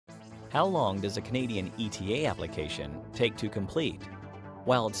How long does a Canadian eTA application take to complete?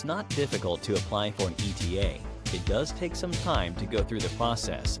 While it's not difficult to apply for an eTA, it does take some time to go through the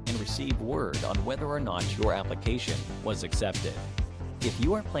process and receive word on whether or not your application was accepted. If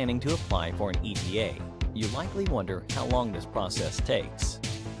you are planning to apply for an eTA, you likely wonder how long this process takes.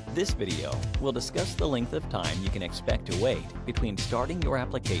 This video will discuss the length of time you can expect to wait between starting your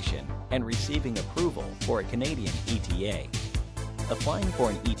application and receiving approval for a Canadian eTA. Applying for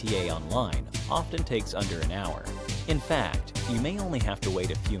an eTA online often takes under an hour. In fact, you may only have to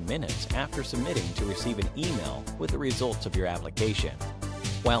wait a few minutes after submitting to receive an email with the results of your application.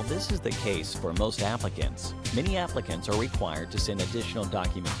 While this is the case for most applicants, many applicants are required to send additional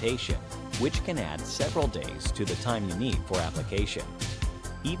documentation, which can add several days to the time you need for application.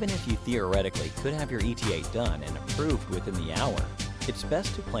 Even if you theoretically could have your eTA done and approved within the hour, it's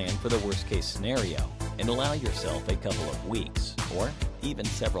best to plan for the worst-case scenario and allow yourself a couple of weeks or even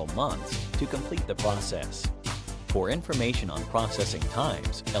several months to complete the process. For information on processing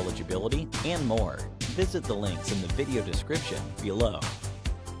times, eligibility, and more, visit the links in the video description below.